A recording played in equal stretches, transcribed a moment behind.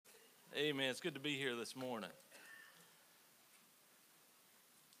Amen. It's good to be here this morning.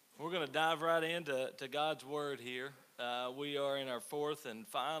 We're going to dive right into God's Word here. We are in our fourth and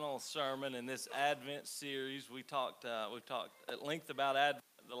final sermon in this Advent series. We've talked at length about Advent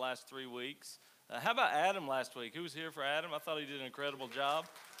the last 3 weeks. How about Adam last week? Who was here for Adam? I thought he did an incredible job.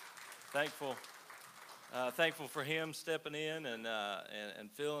 Thankful for him stepping in and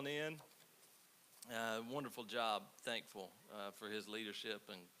filling in. Wonderful job. Thankful for his leadership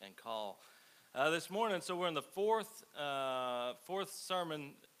and call. This morning, so we're in the fourth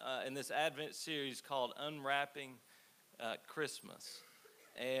sermon in this Advent series called Unwrapping Christmas.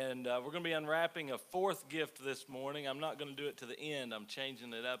 And we're going to be unwrapping a fourth gift this morning. I'm not going to do it to the end. I'm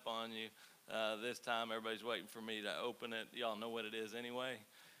changing it up on you this time. Everybody's waiting for me to open it. Y'all know what it is anyway.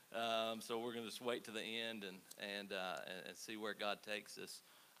 So we're going to just wait to the end and see where God takes us.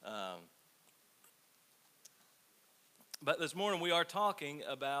 But this morning we are talking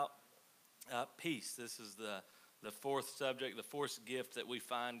about peace. This is the fourth subject, the fourth gift that we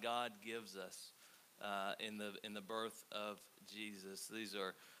find God gives us in the birth of Jesus. These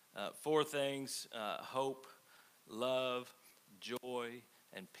are four things: hope, love, joy,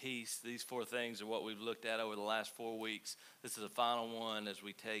 and peace. These four things are what we've looked at over the last 4 weeks. This is the final one as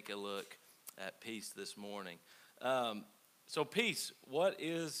we take a look at peace this morning. So peace, what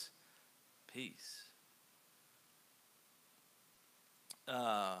is peace?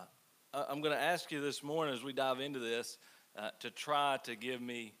 I'm going to ask you this morning as we dive into this to try to give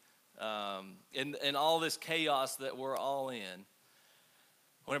me, in all this chaos that we're all in,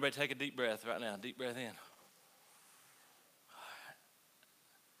 I want everybody to take a deep breath right now. Deep breath in.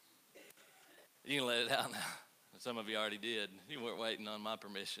 You can let it out now. Some of you already did. You weren't waiting on my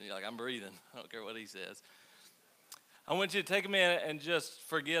permission. You're like, I'm breathing. I don't care what he says. I want you to take a minute and just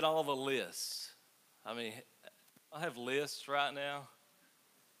forget all the lists. I mean, I have lists right now.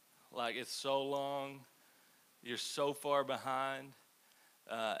 Like, it's so long, you're so far behind,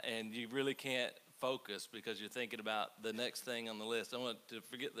 and you really can't focus because you're thinking about the next thing on the list. I want to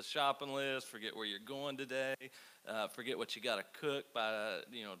forget the shopping list, forget where you're going today, forget what you got to cook by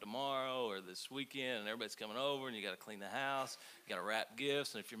tomorrow or this weekend, and everybody's coming over, and you got to clean the house, you got to wrap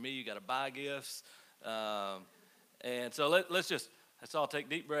gifts, and if you're me, you got to buy gifts. And so let's all take a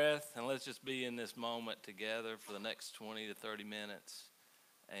deep breath, and let's just be in this moment together for the next 20 to 30 minutes.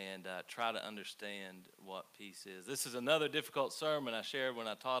 And try to understand what peace is. This is another difficult sermon I shared when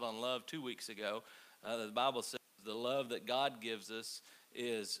I taught on love 2 weeks ago. The Bible says the love that God gives us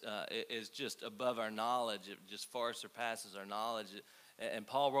is just above our knowledge. It just far surpasses our knowledge. And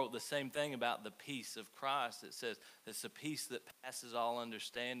Paul wrote the same thing about the peace of Christ. It says it's a peace that passes all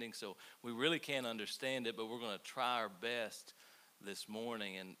understanding. So we really can't understand it, but we're going to try our best this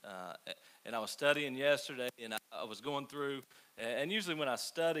morning. And I was studying yesterday, and I was going through, and usually when I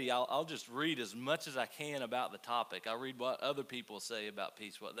study, I'll just read as much as I can about the topic. I read what other people say about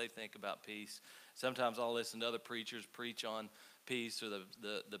peace, what they think about peace. Sometimes I'll listen to other preachers preach on peace or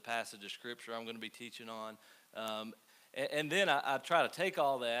the passage of Scripture I'm going to be teaching on. And then I try to take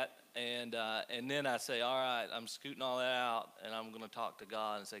all that, and then I say, all right, I'm scooting all that out, and I'm going to talk to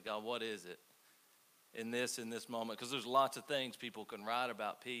God and say, God, what is it in this moment? Because there's lots of things people can write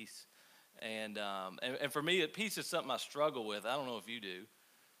about peace. And for me, peace is something I struggle with. I don't know if you do.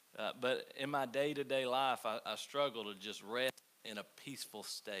 But in my day-to-day life, I struggle to just rest in a peaceful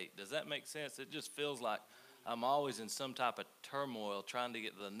state. Does that make sense? It just feels like I'm always in some type of turmoil trying to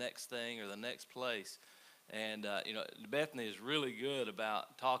get to the next thing or the next place. And, Bethany is really good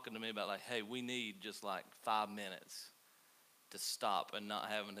about talking to me about, like, hey, we need just like 5 minutes to stop and not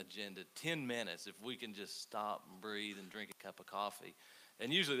have an agenda. 10 minutes if we can just stop and breathe and drink a cup of coffee.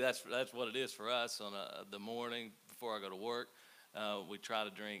 And usually that's what it is for us on the morning before I go to work. We try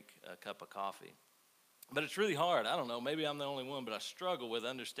to drink a cup of coffee. But it's really hard. I don't know. Maybe I'm the only one, but I struggle with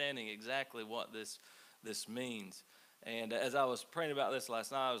understanding exactly what this means. And as I was praying about this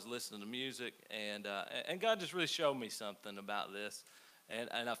last night, I was listening to music, and God just really showed me something about this.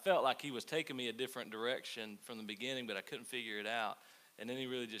 And I felt like he was taking me a different direction from the beginning, but I couldn't figure it out. And then he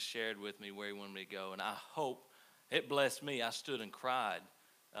really just shared with me where he wanted me to go. And I hope, it blessed me. I stood and cried.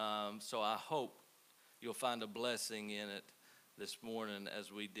 So I hope you'll find a blessing in it this morning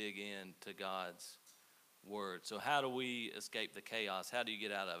as we dig into God's word. So how do we escape the chaos? How do you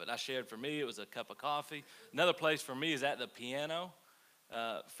get out of it? I shared for me, it was a cup of coffee. Another place for me is at the piano.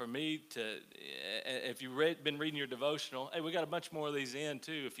 For me if you've been reading your devotional, hey, we got a bunch more of these in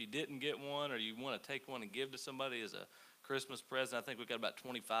too. If you didn't get one or you want to take one and give to somebody as a Christmas present, I think we've got about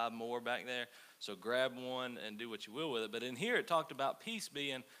 25 more back there. So grab one and do what you will with it. But in here it talked about peace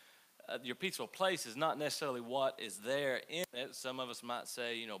being your peaceful place is not necessarily what is there in it. Some of us might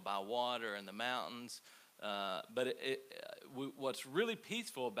say, by water and the mountains. But what's really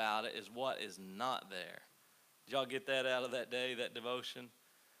peaceful about it is what is not there. Did y'all get that out of that day, that devotion?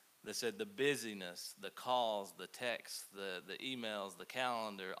 They said the busyness, the calls, the texts, the emails, the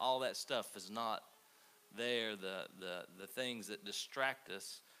calendar, all that stuff is not there. The things that distract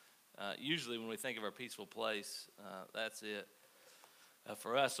us. Usually when we think of our peaceful place, that's it.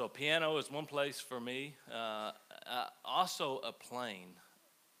 For us, so piano is one place for me. Also a plane.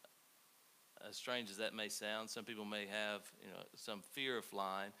 As strange as that may sound, some people may have some fear of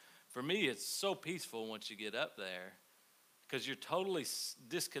flying. For me, it's so peaceful once you get up there because you're totally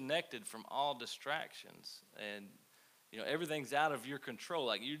disconnected from all distractions. And everything's out of your control.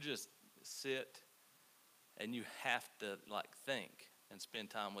 Like you just sit and you have to think and spend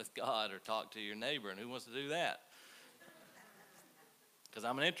time with God or talk to your neighbor. And who wants to do that? Because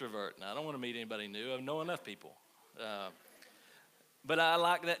I'm an introvert and I don't want to meet anybody new. I know enough people. But I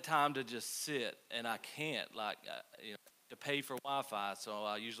like that time to just sit, and I can't to pay for Wi-Fi, so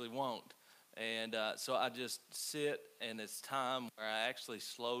I usually won't. And so I just sit, and it's time where I actually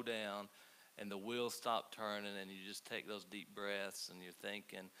slow down, and the wheels stop turning, and you just take those deep breaths, and you're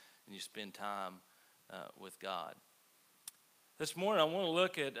thinking, and you spend time with God. This morning, I want to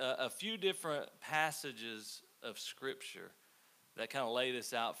look at a few different passages of Scripture that kind of lay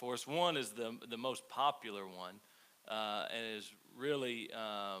this out for us. One is the most popular one, and is really,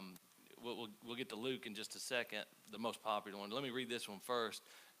 we'll get to Luke in just a second, the most popular one. Let me read this one first.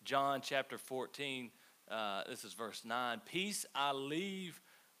 John chapter 14, this is verse 9. Peace I leave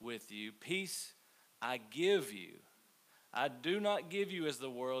with you, peace I give you. I do not give you as the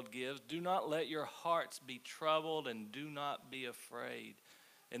world gives. Do not let your hearts be troubled, and do not be afraid.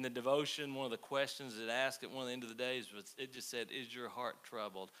 In the devotion, one of the questions it asked at one of the end of the days was, it just said, is your heart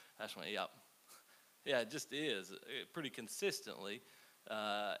troubled? That's when, yep. Yeah, it just is. Pretty consistently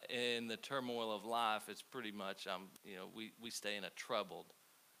in the turmoil of life, it's pretty much, we stay in a troubled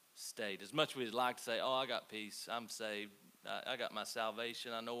state. As much as we'd like to say, oh, I got peace, I'm saved, I got my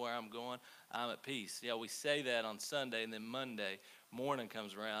salvation, I know where I'm going, I'm at peace. Yeah, we say that on Sunday, and then Monday morning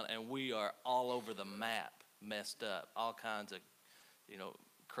comes around, and we are all over the map, messed up, all kinds of,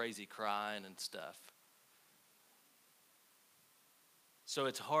 crazy crying and stuff. So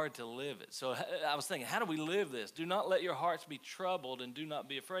it's hard to live it. So I was thinking, how do we live this? Do not let your hearts be troubled, and do not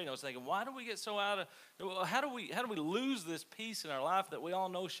be afraid. And I was thinking, why do we get so how do we lose this peace in our life that we all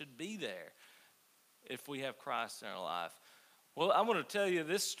know should be there if we have Christ in our life? Well, I want to tell you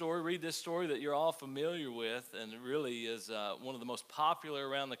this story, read this story that you're all familiar with, and it really is one of the most popular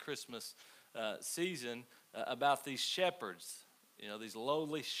around the Christmas season, about these shepherds, these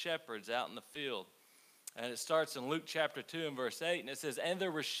lowly shepherds out in the field. And it starts in Luke chapter 2 and verse 8, and it says, and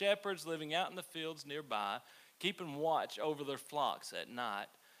there were shepherds living out in the fields nearby, keeping watch over their flocks at night.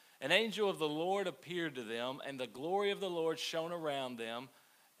 An angel of the Lord appeared to them, and the glory of the Lord shone around them.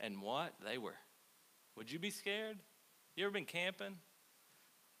 And what? Would you be scared? You ever been camping?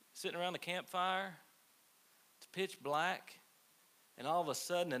 Sitting around the campfire? It's pitch black, and all of a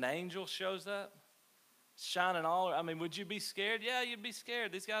sudden an angel shows up, shining would you be scared? Yeah, you'd be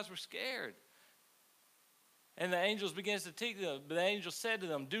scared. These guys were scared. And the angels begins to teach them. The angel said to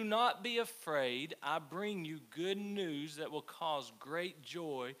them, do not be afraid. I bring you good news that will cause great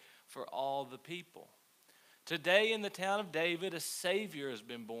joy for all the people. Today in the town of David, a Savior has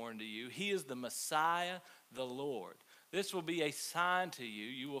been born to you. He is the Messiah, the Lord. This will be a sign to you.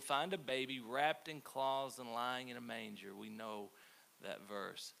 You will find a baby wrapped in cloths and lying in a manger. We know that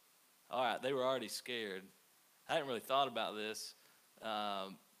verse. All right, they were already scared. I hadn't really thought about this.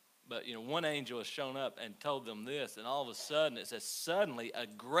 But, one angel has shown up and told them this, and all of a sudden, it says, suddenly a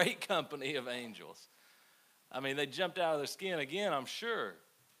great company of angels. They jumped out of their skin again, I'm sure.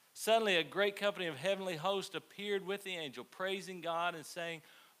 Suddenly a great company of heavenly hosts appeared with the angel, praising God and saying,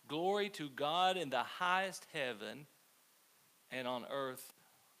 glory to God in the highest heaven, and on earth,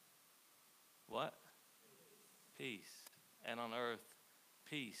 what? Peace. And on earth,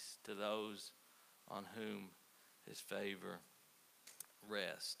 peace to those on whom his favor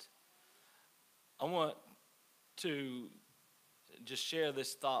rests. I want to just share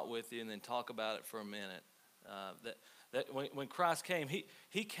this thought with you and then talk about it for a minute. That when Christ came,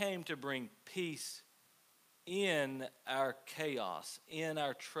 he came to bring peace in our chaos, in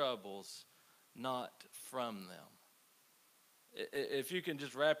our troubles, not from them. If you can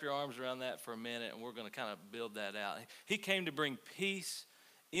just wrap your arms around that for a minute, and we're going to kind of build that out. He came to bring peace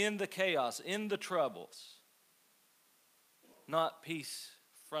in the chaos, in the troubles, not peace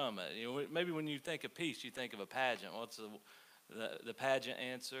from it. Maybe when you think of peace, you think of a pageant. What's the pageant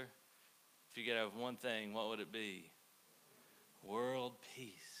answer? If you could have one thing, what would it be? World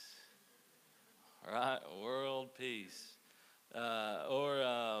peace. Right? World peace. The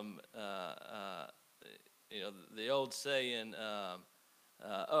old saying,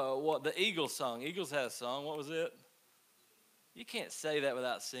 what the Eagles song. Eagles had a song. What was it? You can't say that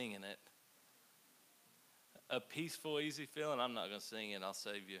without singing it. A peaceful, easy feeling. I'm not going to sing it. I'll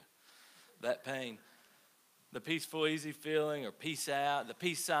save you that pain. The peaceful, easy feeling, or peace out, the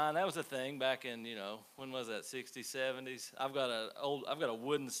peace sign. That was a thing back in, when was that? 60s, 70s. I've got a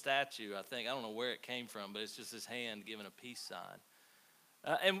wooden statue. I think I don't know where it came from, but it's just his hand giving a peace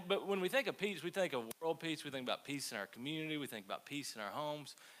sign. But when we think of peace, we think of world peace. We think about peace in our community. We think about peace in our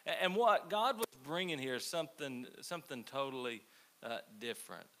homes. And what God was bringing here is something totally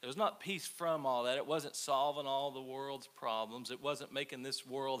different. It was not peace from all that. It wasn't solving all the world's problems. It wasn't making this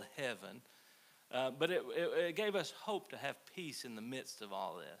world heaven. But it gave us hope to have peace in the midst of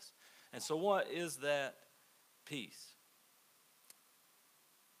all this. And so what is that peace?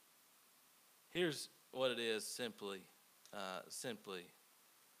 Here's what it is simply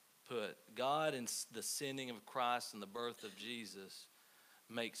put. God, in the sending of Christ and the birth of Jesus,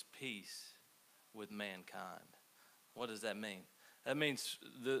 makes peace with mankind. What does that mean? That means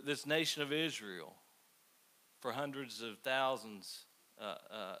this nation of Israel, for hundreds of thousands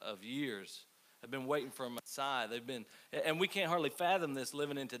of years, have been waiting for a Messiah. And we can't hardly fathom this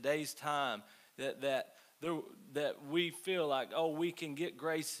living in today's time, that we feel like, we can get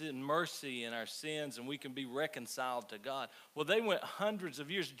grace and mercy in our sins and we can be reconciled to God. Well, they went hundreds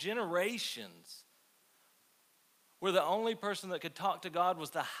of years, generations, where the only person that could talk to God was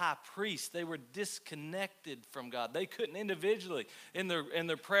the high priest. They were disconnected from God. They couldn't individually, in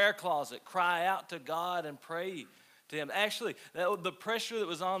their prayer closet, cry out to God and pray to him. Actually, the pressure that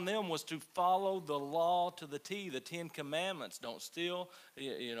was on them was to follow the law to the T, the 10 Commandments. Don't steal,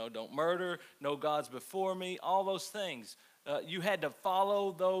 don't murder, no gods before me, all those things. You had to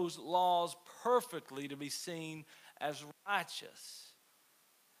follow those laws perfectly to be seen as righteous.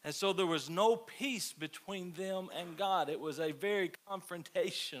 And so there was no peace between them and God. It was a very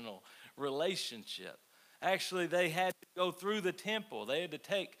confrontational relationship. Actually, they had to go through the temple. They had to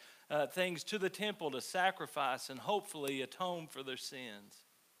take things to the temple to sacrifice and hopefully atone for their sins.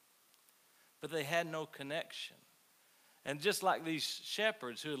 But they had no connection. And just like these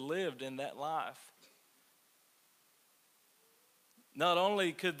shepherds who had lived in that life, not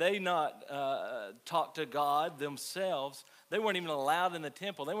only could they not talk to God themselves, they weren't even allowed in the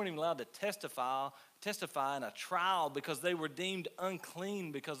temple. They weren't even allowed to testify in a trial because they were deemed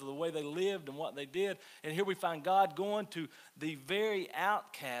unclean because of the way they lived and what they did. And here we find God going to the very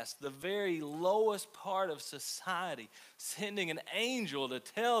outcast, the very lowest part of society, sending an angel to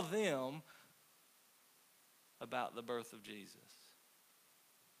tell them about the birth of Jesus.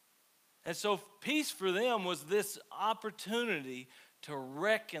 And so peace for them was this opportunity to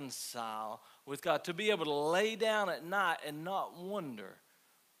reconcile with God, to be able to lay down at night and not wonder,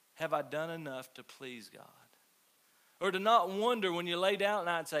 have I done enough to please God? Or to not wonder when you lay down at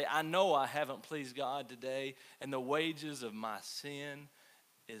night and say, I know I haven't pleased God today, and the wages of my sin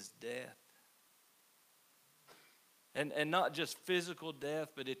is death. And not just physical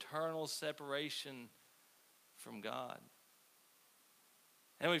death, but eternal separation from God.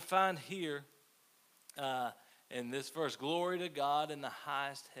 And we find here in this verse, glory to God in the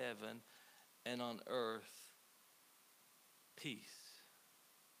highest heaven, and on earth, peace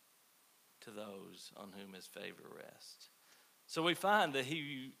to those on whom his favor rests. So we find that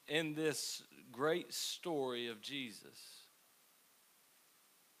in this great story of Jesus,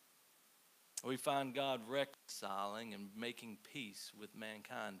 we find God reconciling and making peace with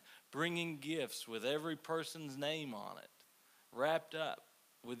mankind, bringing gifts with every person's name on it, wrapped up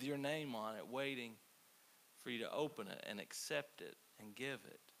with your name on it, waiting for you to open it and accept it and give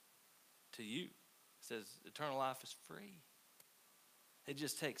it to you. It says eternal life is free. It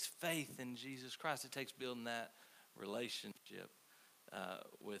just takes faith in Jesus Christ. It takes building that relationship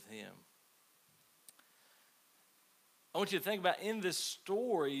with him. I want you to think about in this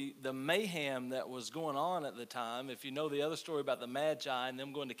story the mayhem that was going on at the time. If you know the other story about the Magi and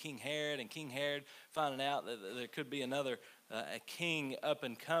them going to King Herod, and King Herod finding out that there could be another a king up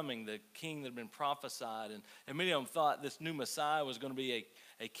and coming, the king that had been prophesied. And many of them thought this new Messiah was going to be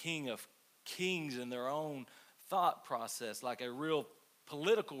a king of kings in their own thought process, like a real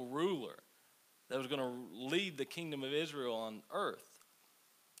political ruler that was going to lead the kingdom of Israel on earth.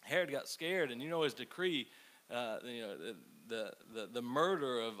 Herod got scared, and his decree, the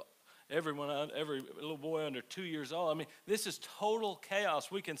murder of every little boy under 2 years old. I mean, this is total chaos.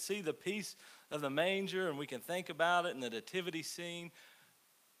 We can see the piece of the manger, and we can think about it in the nativity scene.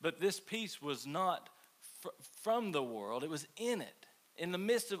 But this peace was not from the world. It was in it. In the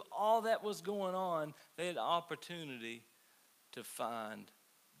midst of all that was going on, they had opportunity to find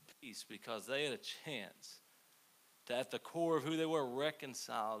peace because they had a chance to, at the core of who they were,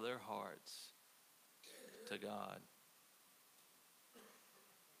 reconcile their hearts to God.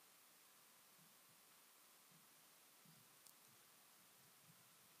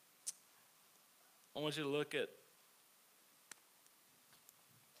 I want you to look at,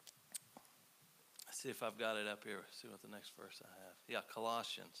 see if I've got it up here. See what the next verse I have. Yeah,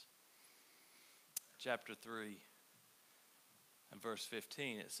 Colossians chapter 3 and verse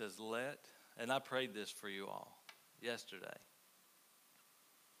 15. It says, and I prayed this for you all yesterday.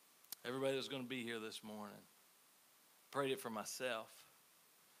 Everybody that's going to be here this morning. Prayed it for myself.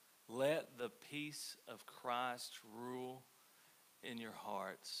 Let the peace of Christ rule in your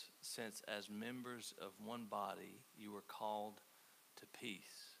hearts, since as members of one body you were called to peace,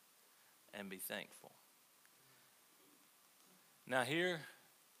 and be thankful. Now here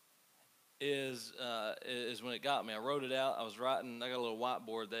is when it got me. I wrote it out. I was writing. I got a little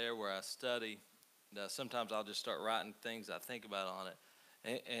whiteboard there where I study. Sometimes I'll just start writing things I think about on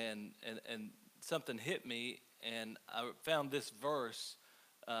it, and something hit me, and I found this verse.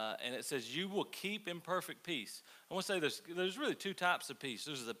 And it says, you will keep in perfect peace. I want to say there's really two types of peace.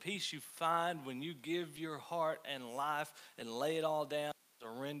 There's the peace you find when you give your heart and life and lay it all down,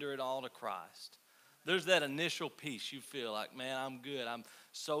 surrender it all to Christ. There's that initial peace you feel like, man, I'm good. I'm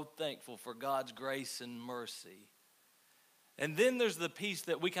so thankful for God's grace and mercy. And then there's the peace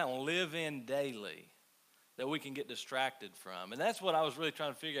that we kind of live in daily, that we can get distracted from. And that's what I was really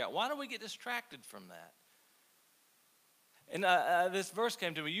trying to figure out. Why do we get distracted from that? And this verse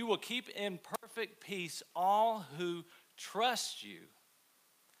came to me. You will keep in perfect peace all who trust you,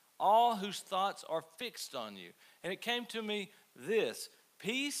 all whose thoughts are fixed on you. And it came to me this: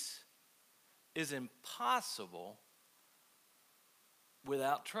 peace is impossible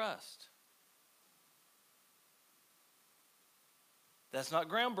without trust. That's not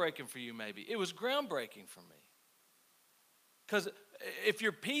groundbreaking for you, maybe. It was groundbreaking for me. Because if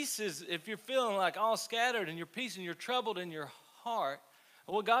your peace is, if you're feeling like all scattered and your peace and you're troubled in your heart,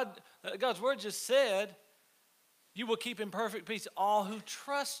 well, God's word just said, you will keep in perfect peace all who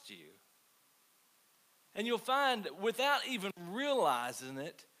trust you. And you'll find, without even realizing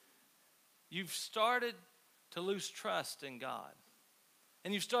it, you've started to lose trust in God.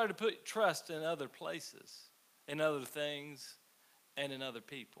 And you've started to put trust in other places, in other things, and in other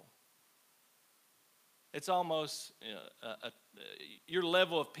people. It's almost, your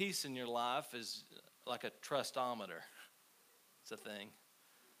level of peace in your life is like a trustometer. It's a thing.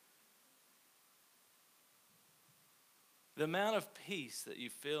 The amount of peace that you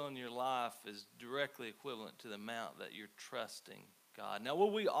feel in your life is directly equivalent to the amount that you're trusting God. Now,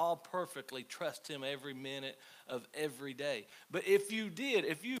 will we all perfectly trust Him every minute of every day? But if you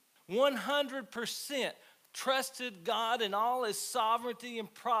 100% trusted God in all His sovereignty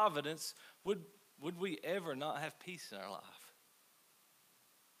and providence, would we ever not have peace in our life?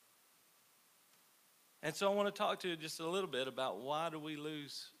 And so I want to talk to you just a little bit about why do we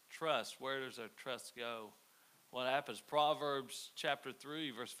lose trust? Where does our trust go? What happens? Proverbs chapter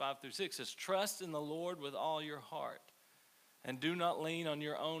 3, verse 5 through 6 says, trust in the Lord with all your heart, and do not lean on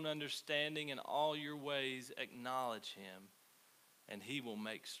your own understanding. In all your ways acknowledge Him, and He will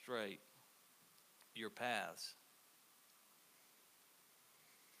make straight your paths.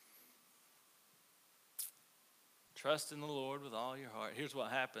 Trust in the Lord with all your heart. Here's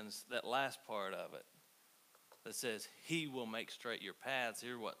what happens, that last part of it that says He will make straight your paths.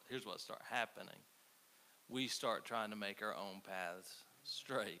 Here's what starts happening. We start trying to make our own paths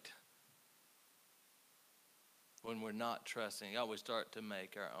straight. When we're not trusting God, we start to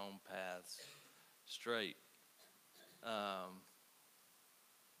make our own paths straight.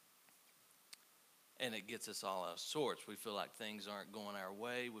 And it gets us all out of sorts. We feel like things aren't going our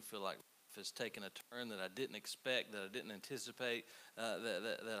way. We feel like life has taken a turn that I didn't expect, that I didn't anticipate,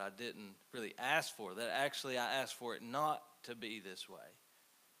 that I didn't really ask for, that actually I asked for it not to be this way.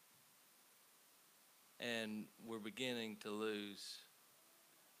 And we're beginning to lose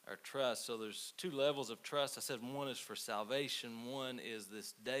our trust. So there's two levels of trust. I said one is for salvation. One is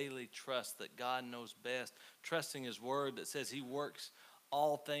this daily trust that God knows best. Trusting His word that says He works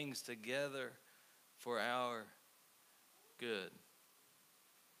all things together for our good.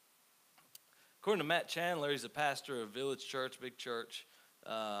 According to Matt Chandler, he's a pastor of Village Church, big church.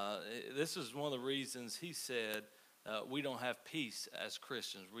 This is one of the reasons he said we don't have peace as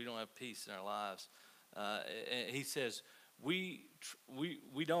Christians. We don't have peace in our lives. He says we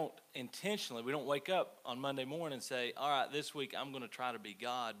don't intentionally, we don't wake up on Monday morning and say, all right, this week I'm going to try to be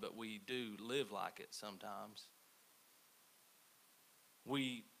God, but we do live like it sometimes.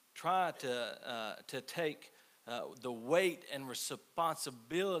 We try to take the weight and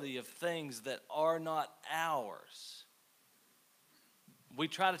responsibility of things that are not ours. We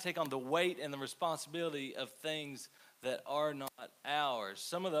try to take on the weight and the responsibility of things that are not ours.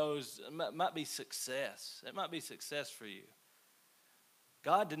 Some of those might be success. It might be success for you.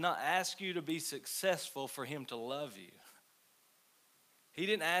 God did not ask you to be successful for him to love you. He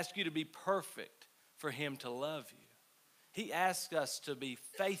didn't ask you to be perfect for him to love you. He asked us to be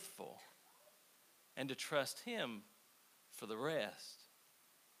faithful and to trust him for the rest.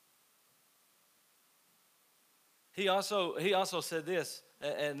 He also said this,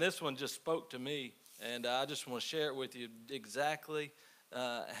 and this one just spoke to me, and I just want to share it with you exactly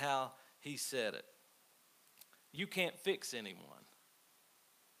how he said it. You can't fix anyone.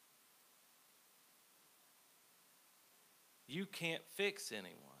 You can't fix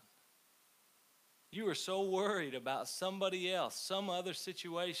anyone. You are so worried about somebody else, some other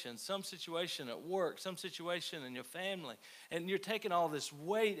situation, some situation at work, some situation in your family, and you're taking all this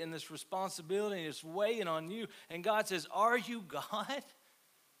weight and this responsibility and it's weighing on you. And God says, are you God?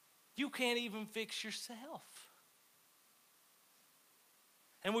 You can't even fix yourself.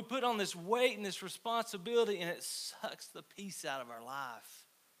 And we put on this weight and this responsibility, and it sucks the peace out of our life.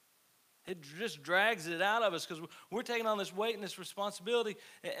 It just drags it out of us because we're taking on this weight and this responsibility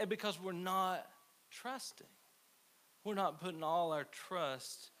because we're not trusting. We're not putting all our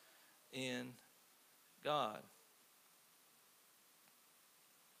trust in God.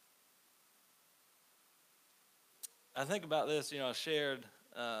 I think about this, I shared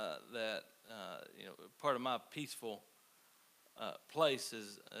that, part of my peaceful place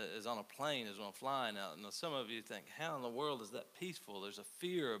is on a plane, is when I'm flying out. And some of you think, how in the world is that peaceful? There's a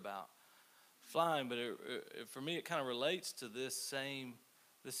fear about flying, but for me, it kind of relates to this same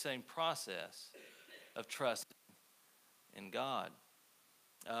process of trusting in God.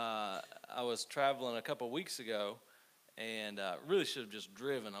 I was traveling a couple of weeks ago, and really should have just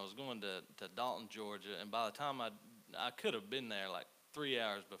driven. I was going to Dalton, Georgia, and by the time I could have been there like 3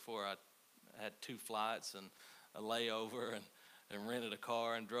 hours before I had 2 flights and a layover and rented a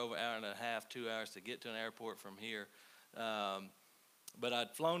car and drove an hour and a half, 2 hours to get to an airport from here. But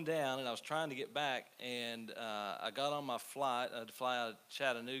I'd flown down, and I was trying to get back, and I got on my flight. I had to fly out of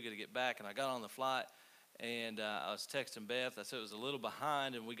Chattanooga to get back, and I got on the flight, and I was texting Beth. I said it was a little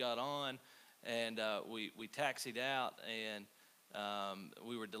behind, and we got on, and we taxied out, and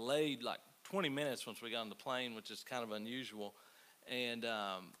we were delayed like 20 minutes once we got on the plane, which is kind of unusual. And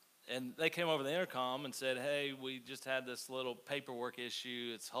they came over the intercom and said, hey, we just had this little paperwork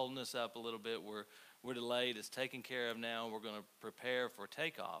issue. It's holding us up a little bit. We're delayed. It's taken care of now. We're going to prepare for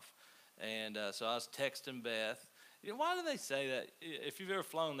takeoff. And so I was texting Beth. Why do they say that? If you've ever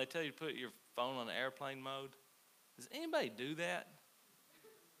flown, they tell you to put your phone on airplane mode. Does anybody do that?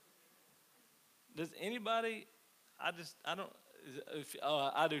 Does anybody? I don't.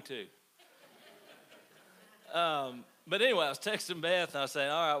 I do too. But anyway, I was texting Beth, and I was saying,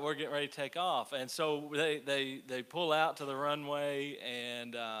 all right, we're getting ready to take off. And so they pull out to the runway,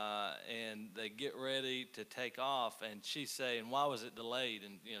 and they get ready to take off. And she's saying, why was it delayed?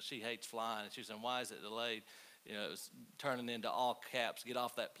 And, she hates flying. And she's saying, why is it delayed? It was turning into all caps, get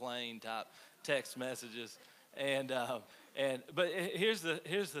off that plane type text messages. But here's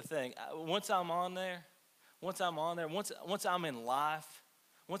the thing. Once I'm there, once I'm in life,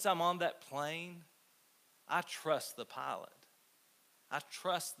 once I'm on that plane, I trust the pilot. I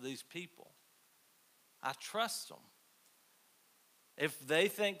trust these people. I trust them. If they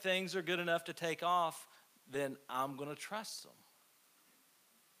think things are good enough to take off, then I'm going to trust them.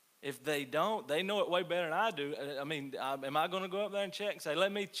 If they don't, they know it way better than I do. I mean, am I going to go up there and check and say,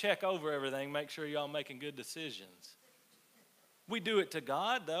 let me check over everything, make sure y'all making good decisions? We do it to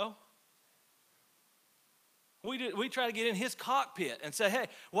God, though. We try to get in his cockpit and say, hey,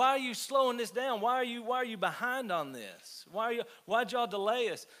 why are you slowing this down? Why are you behind on this? Why'd y'all delay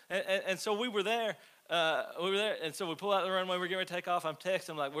us? And so we were there. And so we pull out the runway. We're getting ready to take off. I'm texting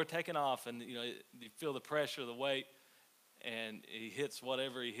him like we're taking off, and you feel the pressure, the weight, and he hits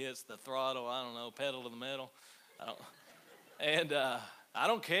whatever he hits, the throttle. I don't know, pedal to the metal. I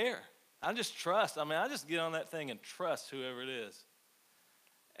don't care. I just trust. I just get on that thing and trust whoever it is.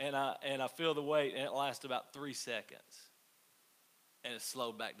 And I feel the weight, and it lasts about 3 seconds, and it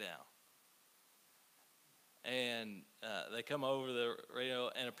slowed back down. And they come over the radio,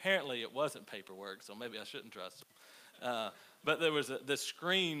 and apparently it wasn't paperwork, so maybe I shouldn't trust But the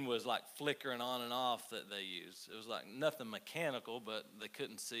screen was like flickering on and off that they used. It was like nothing mechanical, but they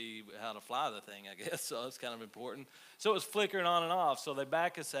couldn't see how to fly the thing, I guess. So it's kind of important. So it was flickering on and off. So they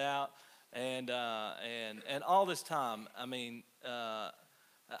back us out, and all this time, I mean, I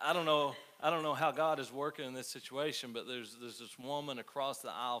don't know. I don't know how God is working in this situation, but there's this woman across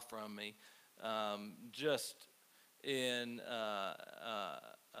the aisle from me, just in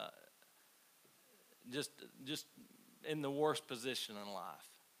just in the worst position in life.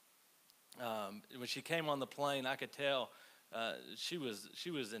 When she came on the plane, I could tell she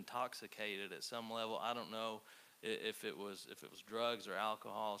was intoxicated at some level. I don't know if it was drugs or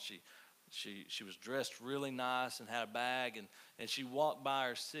alcohol. She was dressed really nice and had a bag, and she walked by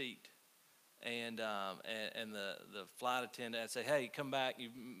her seat, and the flight attendant said, "Hey, come back. You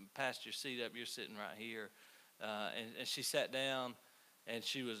passed your seat up. You're sitting right here." And she sat down, and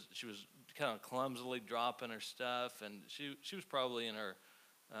she was kind of clumsily dropping her stuff, and she was probably in her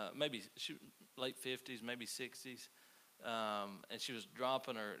late 50s, maybe 60s, and she was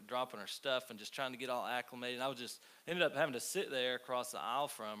dropping her stuff and just trying to get all acclimated. And I was just ended up having to sit there across the aisle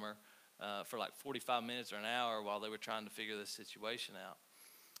from her for like 45 minutes or an hour while they were trying to figure this situation out.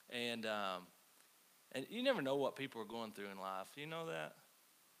 And you never know what people are going through in life. You know that?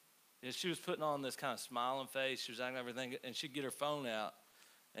 And she was putting on this kind of smiling face. She was acting everything, and she'd get her phone out,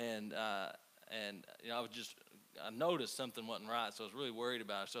 and you know, I noticed something wasn't right, so I was really worried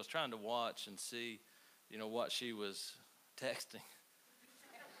about her. So I was trying to watch and see, you know, what she was texting,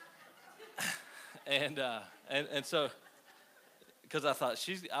 and so because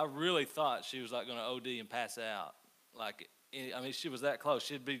I really thought she was like going to OD and pass out. Like, I mean, she was that close.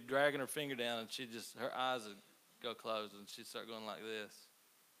 She'd be dragging her finger down, and her eyes would go closed, and she'd start going like this,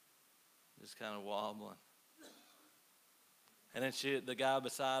 just kind of wobbling. And then the guy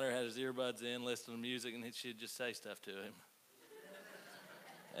beside her had his earbuds in, listening to music, and she'd just say stuff to him.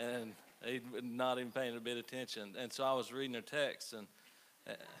 And he'd not even paying a bit of attention. And so I was reading her text,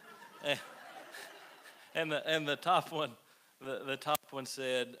 and the top one, the top one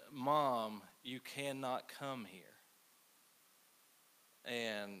said, "Mom, you cannot come here."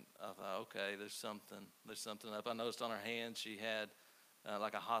 And I thought, okay, there's something up. I noticed on her hand she had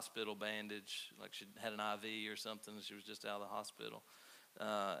like a hospital bandage, like she had an IV or something, and she was just out of the hospital.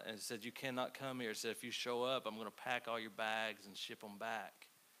 And it said, "You cannot come here." It said, "If you show up, I'm going to pack all your bags and ship them back."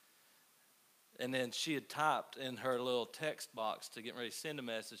 And then she had typed in her little text box to get ready to send a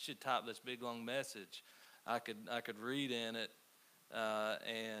message. She had typed this big long message. I could read in it,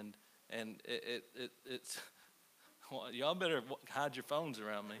 and it's well, y'all better hide your phones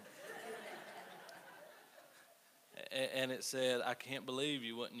around me. And it said, "I can't believe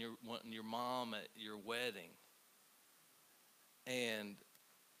you wanting your mom at your wedding." And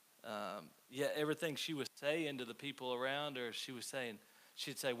everything she was saying to the people around her, she'd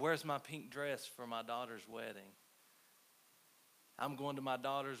say, "Where's my pink dress for my daughter's wedding? I'm going to my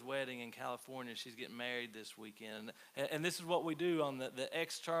daughter's wedding in California. She's getting married this weekend." And this is what we do on the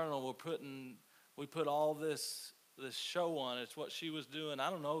external. We put all this show on. It's what she was doing.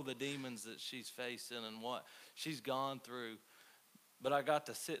 I don't know the demons that she's facing and what she's gone through, but I got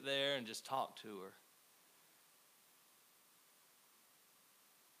to sit there and just talk to her.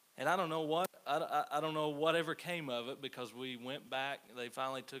 And I don't know whatever came of it, because we went back. They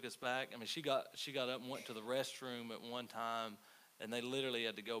finally took us back. I mean, she got up and went to the restroom at one time, and they literally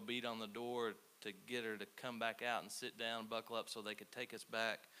had to go beat on the door to get her to come back out and sit down, buckle up, so they could take us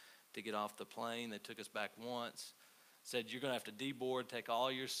back to get off the plane. They took us back once. Said, "You're going to have to deboard, take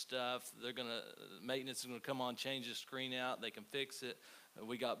all your stuff. Maintenance is going to come on, change the screen out. They can fix it."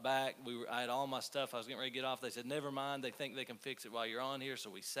 We got back. I had all my stuff. I was getting ready to get off. They said, "Never mind. They think they can fix it while you're on here." So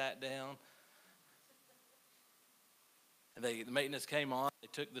we sat down. And the maintenance came on. They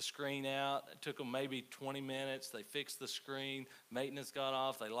took the screen out. It took them maybe 20 minutes. They fixed the screen. Maintenance got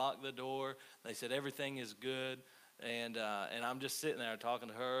off. They locked the door. They said, "Everything is good." And I'm just sitting there talking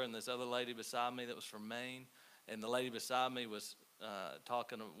to her and this other lady beside me that was from Maine. And the lady beside me was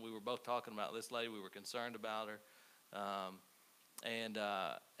talking. We were both talking about this lady. We were concerned about her. And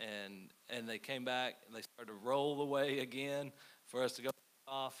they came back and they started to roll away again for us to go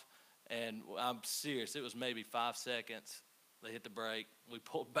off. And I'm serious. It was maybe 5 seconds. They hit the brake. We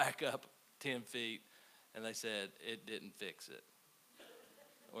pulled back up 10 feet, and they said, "It didn't fix it,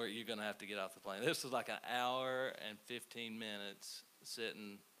 or you're going to have to get off the plane." This was like an hour and 15 minutes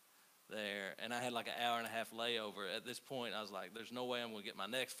sitting there, and I had like an hour and a half layover. At this point, I was like, "There's no way I'm going to get my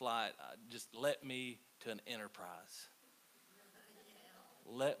next flight. Just let me to an Enterprise.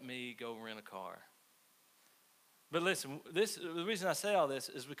 Let me go rent a car." But listen, the reason I say all this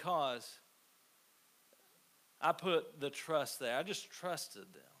is because I put the trust there. I just trusted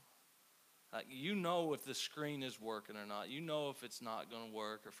them. Like, you know if the screen is working or not. You know if it's not going to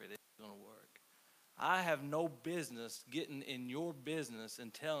work or if it is going to work. I have no business getting in your business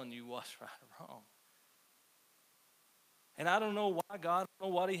and telling you what's right or wrong. And I don't know why God, I don't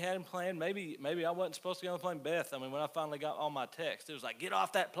know what he had in plan. Maybe I wasn't supposed to get on the plane. Beth, I mean, when I finally got all my texts, it was like, get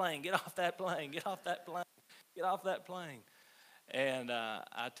off that plane, get off that plane, get off that plane, get off that plane. And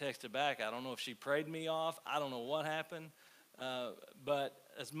I texted back. I don't know if she prayed me off. I don't know what happened. But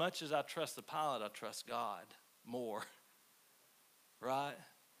as much as I trust the pilot, I trust God more. Right?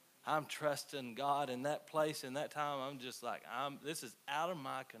 I'm trusting God in that place, in that time. I'm just like, this is out of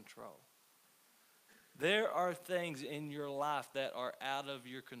my control. There are things in your life that are out of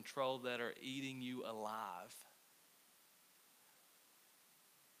your control that are eating you alive.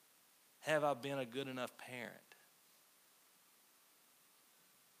 Have I been a good enough parent?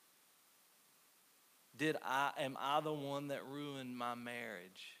 Am I the one that ruined my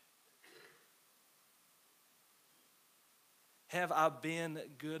marriage? Have I been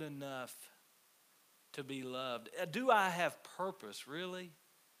good enough to be loved? Do I have purpose, really?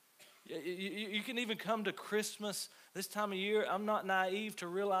 You can even come to Christmas this time of year. I'm not naive to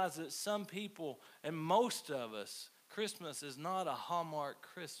realize that some people, and most of us, Christmas is not a Hallmark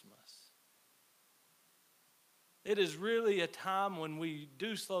Christmas. It is really a time when we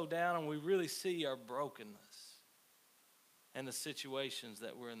do slow down and we really see our brokenness and the situations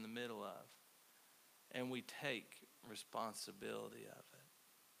that we're in the middle of. And we take responsibility of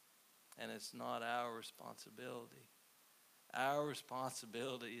it. And it's not our responsibility. Our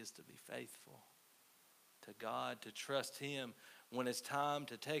responsibility is to be faithful to God, to trust him when it's time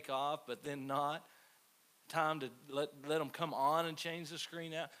to take off, but then not. Time to let him come on and change the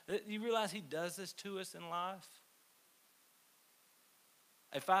screen out. You realize he does this to us in life?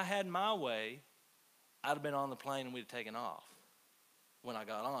 If I had my way, I'd have been on the plane and we'd have taken off when I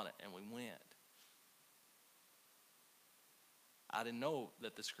got on it and we went. I didn't know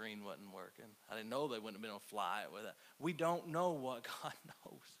that the screen wasn't working. I didn't know they wouldn't have been able to fly it with it. We don't know what God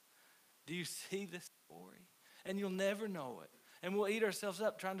knows. Do you see this story? And you'll never know it. And we'll eat ourselves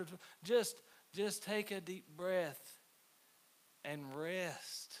up trying to just take a deep breath and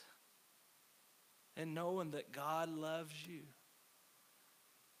rest. And knowing that God loves you.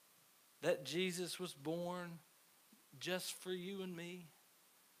 That Jesus was born just for you and me.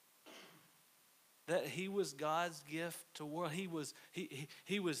 That he was God's gift to the world. He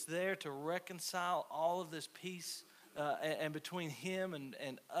was there to reconcile all of this peace and between him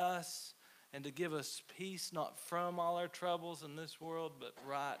and us, and to give us peace not from all our troubles in this world, but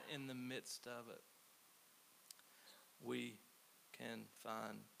right in the midst of it. We can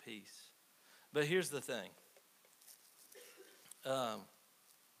find peace. But here's the thing.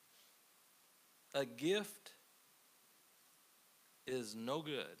 A gift is no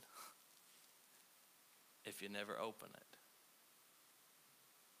good if you never open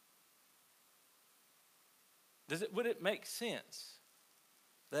it. Would it make sense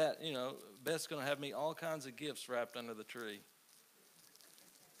that, Beth's going to have me all kinds of gifts wrapped under the tree?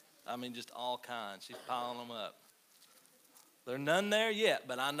 I mean, just all kinds. She's piling them up. There are none there yet,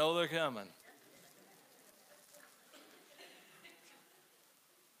 but I know they're coming.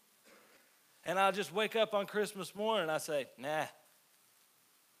 And I just wake up on Christmas morning and I say, nah.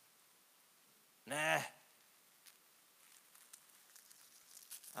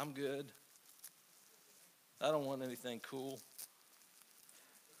 I'm good. I don't want anything cool.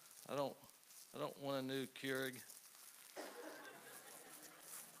 I don't want a new Keurig.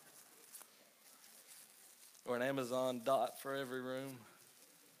 Or an Amazon Dot for every room.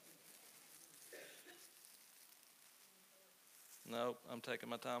 Nope, I'm taking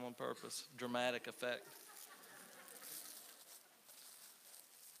my time on purpose. Dramatic effect.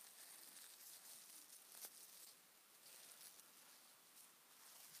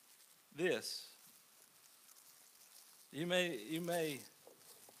 This, you may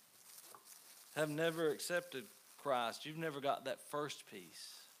have never accepted Christ. You've never got that first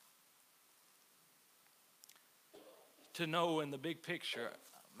piece. To know in the big picture,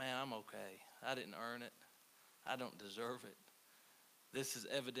 man, I'm okay. I didn't earn it. I don't deserve it. This is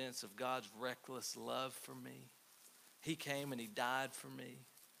evidence of God's reckless love for me. He came and he died for me.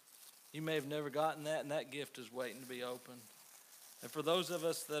 You may have never gotten that, and that gift is waiting to be opened. And for those of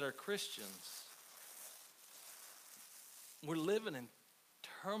us that are Christians, we're living in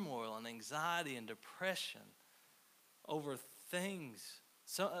turmoil and anxiety and depression over things.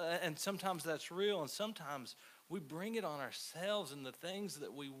 And sometimes that's real, and sometimes we bring it on ourselves and the things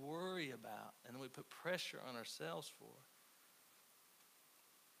that we worry about, and we put pressure on ourselves for.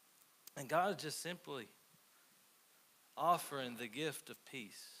 And God is just simply offering the gift of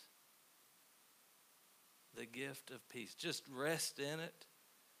peace. The gift of peace. Just rest in it.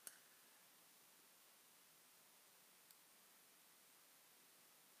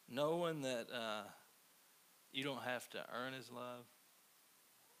 Knowing that you don't have to earn his love.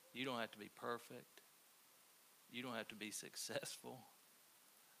 You don't have to be perfect. You don't have to be successful.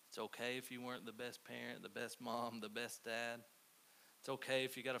 It's okay if you weren't the best parent, the best mom, the best dad. It's okay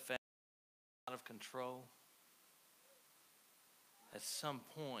if you got a family out of control. At some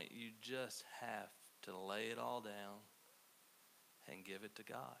point, you just have to lay it all down and give it to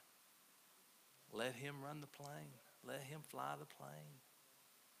God. Let him run the plane. Let him fly the plane.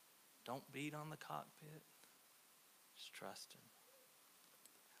 Don't beat on the cockpit. Just trust him.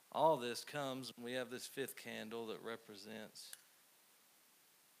 All this comes, we have this fifth candle that represents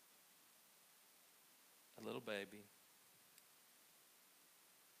a little baby.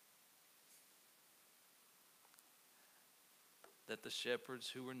 That the shepherds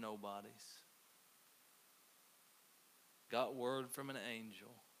who were nobodies got word from an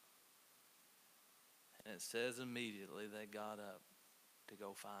angel. And it says immediately they got up to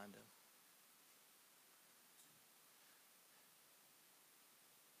go find him.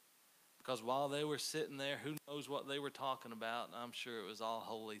 Because while they were sitting there, who knows what they were talking about? I'm sure it was all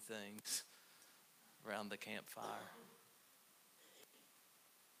holy things around the campfire.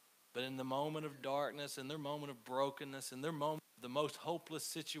 But in the moment of darkness, in their moment of brokenness, in their moment of the most hopeless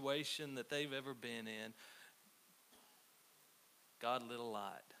situation that they've ever been in, God lit a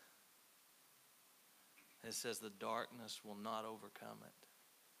light. It says the darkness will not overcome it.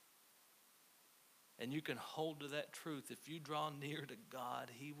 And you can hold to that truth. If you draw near to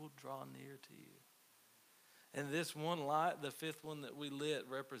God, he will draw near to you. And this one light, the fifth one that we lit,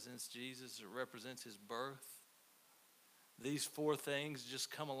 represents Jesus. It represents his birth. These four things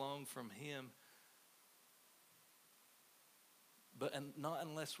just come along from him. But not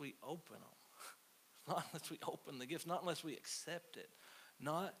unless we open them. Not unless we open the gifts. Not unless we accept it.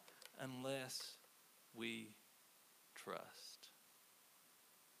 Not unless we trust.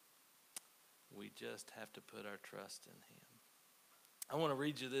 We just have to put our trust in him. I want to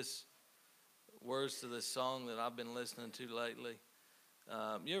read you this words to this song that I've been listening to lately.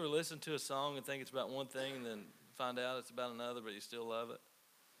 You ever listen to a song and think it's about one thing and then find out it's about another, but you still love it?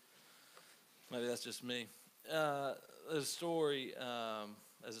 Maybe that's just me. There's a story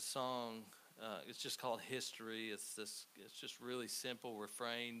as a song. It's just called History. It's just really simple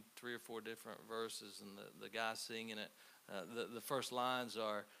refrain, 3 or 4 different verses, and the guy singing it. The first lines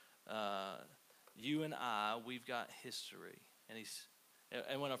are, "You and I, we've got history."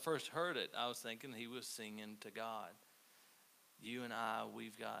 And when I first heard it, I was thinking he was singing to God. You and I,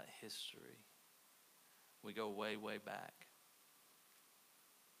 we've got history. We go way, way back.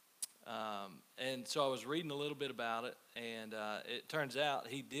 And so I was reading a little bit about it, and it turns out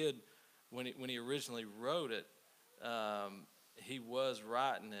he did, when he originally wrote it, he was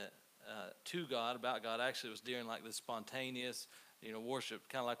writing it to God, about God. Actually, it was during like the spontaneous, worship,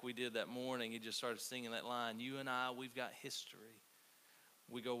 kind of like we did that morning. He just started singing that line, "You and I, we've got history.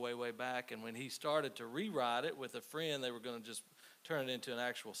 We go way, way back." And when he started to rewrite it with a friend, they were going to just turn it into an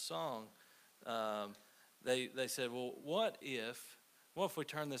actual song. They said, well, what if we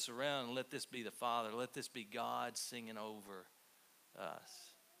turn this around and let this be the Father, let this be God singing over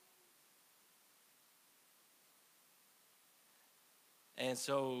us? And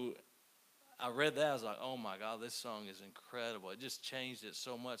so I read that. I was like, oh my God, this song is incredible. It just changed it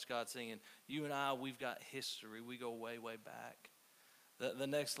so much. God singing, "You and I, we've got history. We go way, way back." The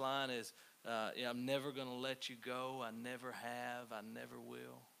next line is, "I'm never going to let you go. I never have. I never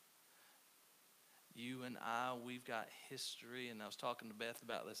will. You and I, we've got history." And I was talking to Beth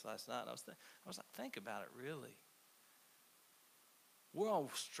about this last night. And I was like, think about it, really. We're all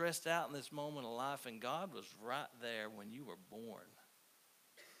stressed out in this moment of life, and God was right there when you were born.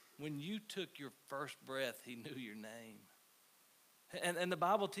 When you took your first breath, he knew your name. And the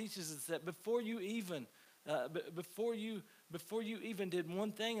Bible teaches us that before you even did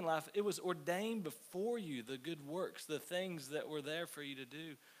one thing in life, it was ordained before you, the good works, the things that were there for you to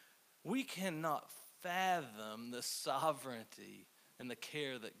do. We cannot fathom the sovereignty and the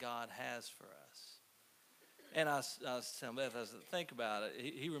care that God has for us. And I was telling Beth, I said, think about it.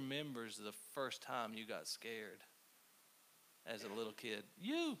 He remembers the first time you got scared as a little kid.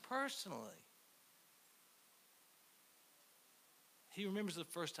 You personally. He remembers the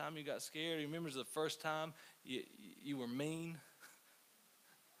first time you got scared. He remembers the first time you were mean.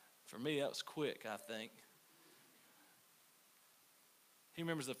 For me, that was quick, I think. He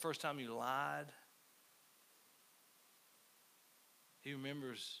remembers the first time you lied. He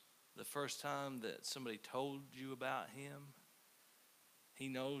remembers the first time that somebody told you about him. He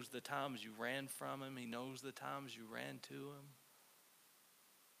knows the times you ran from him. He knows the times you ran to him.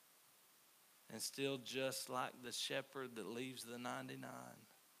 And still, just like the shepherd that leaves the 99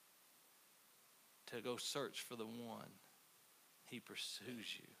 to go search for the one, he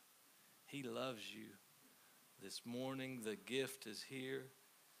pursues you. He loves you. This morning, the gift is here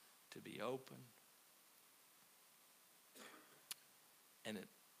to be open. And it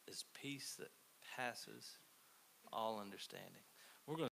is peace that passes all understanding. We're going to